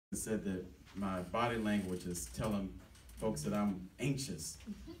said that my body language is telling folks that I'm anxious,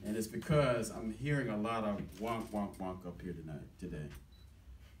 and it's because I'm hearing a lot of wonk, wonk, wonk up here today.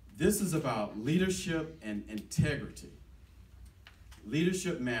 This is about leadership and integrity.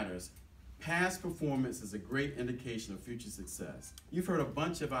 Leadership matters. Past performance is a great indication of future success. You've heard a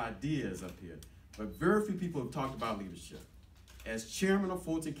bunch of ideas up here, but very few people have talked about leadership. As chairman of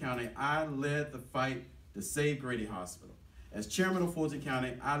Fulton County, I led the fight to save Grady Hospital. As chairman of Fulton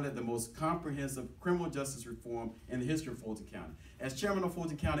County, I led the most comprehensive criminal justice reform in the history of Fulton County. As chairman of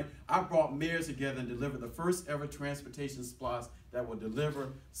Fulton County, I brought mayors together and delivered the first ever transportation splosh that will deliver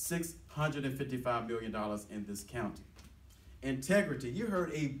 $655 million in this county. Integrity, you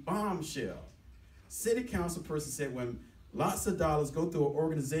heard a bombshell. City council person said when lots of dollars go through an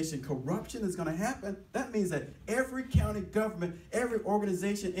organization, corruption is going to happen. That means that every county government, every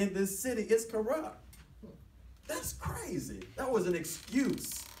organization in this city is corrupt. That's crazy. That was an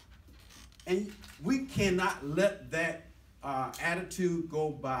excuse. And we cannot let that attitude go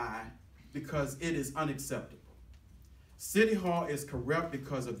by because it is unacceptable. City Hall is corrupt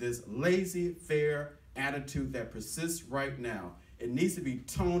because of this laissez-faire attitude that persists right now. It needs to be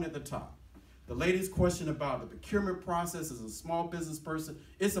toned at the top. The lady's question about the procurement process as a small business person,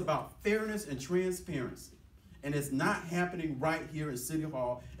 it's about fairness and transparency. And it's not happening right here in City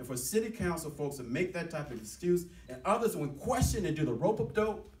Hall. And for city council folks to make that type of excuse, and others when question and do the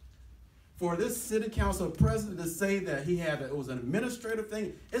rope-a-dope, for this city council president to say that it was an administrative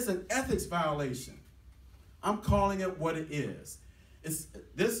thing, it's an ethics violation. I'm calling it what it is.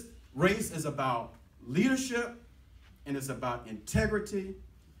 This race is about leadership and it's about integrity.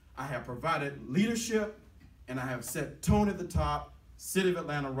 I have provided leadership and I have set tone at the top. City of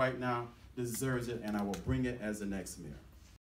Atlanta right now deserves it, and I will bring it as the next mayor.